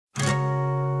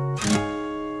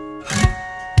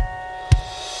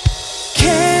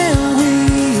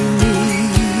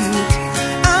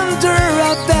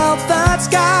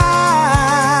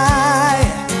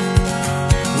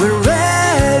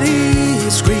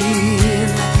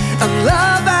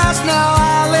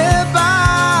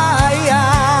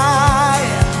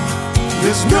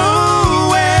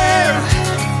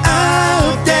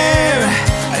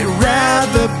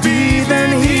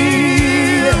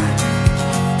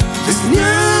This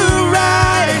new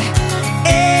right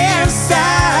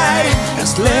inside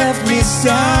has left me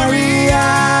starry-eyed.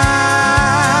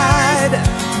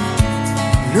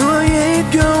 No, I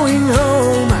ain't going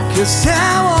home, 'cause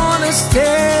I wanna stay.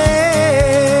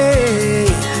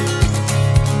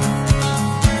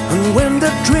 And when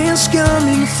the train's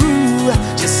coming through,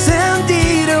 just send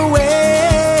it away.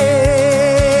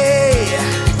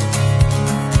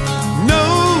 No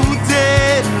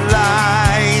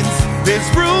deadlines, there's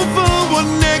room for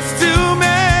one next to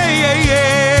me.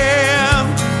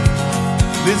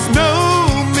 There's no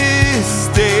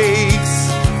mistakes,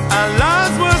 our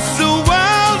lives were so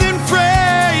wild and free.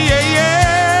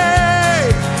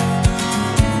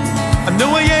 I know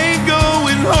I ain't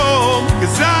going home,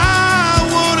 'cause I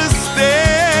wanna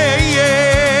stay.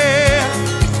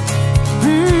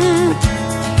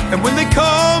 And when they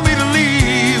call me to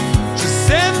leave, just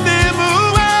send them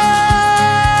away.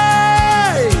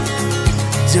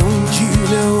 Don't you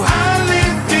know I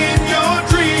live in your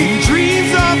dreams.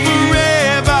 Dreams are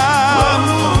forever.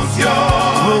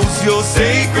 Close your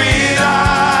sacred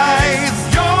eyes.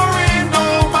 You're in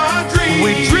all my dreams.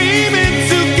 We're dreaming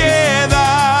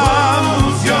together.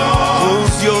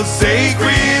 Close your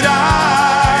sacred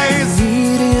eyes.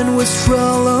 meeting we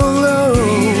stroll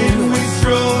alone? We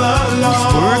stroll along.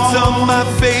 These words are my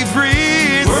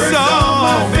favorite song.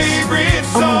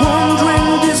 I'm wondering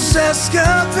this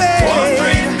escapade.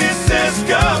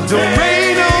 Don't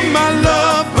rain on my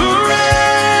love parade.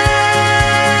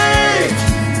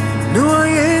 No, I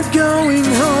ain't going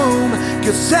home,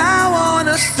 'cause I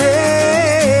wanna stay.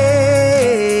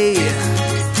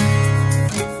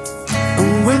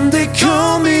 And when they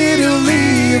call me to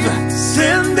leave,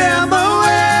 send them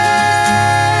away.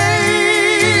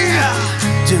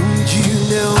 Don't you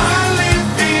know I live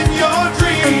in your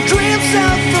dreams. and dreams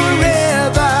are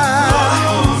forever?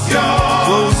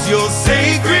 Close your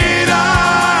sacred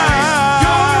eyes.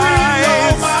 You're in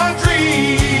all my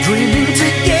dreams. Dreaming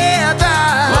together.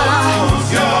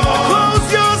 Close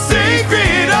your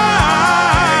sacred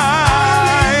eyes.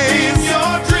 In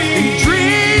your dreams.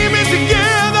 Dreaming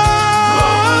together.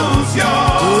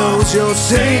 Close your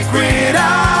sacred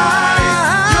eyes.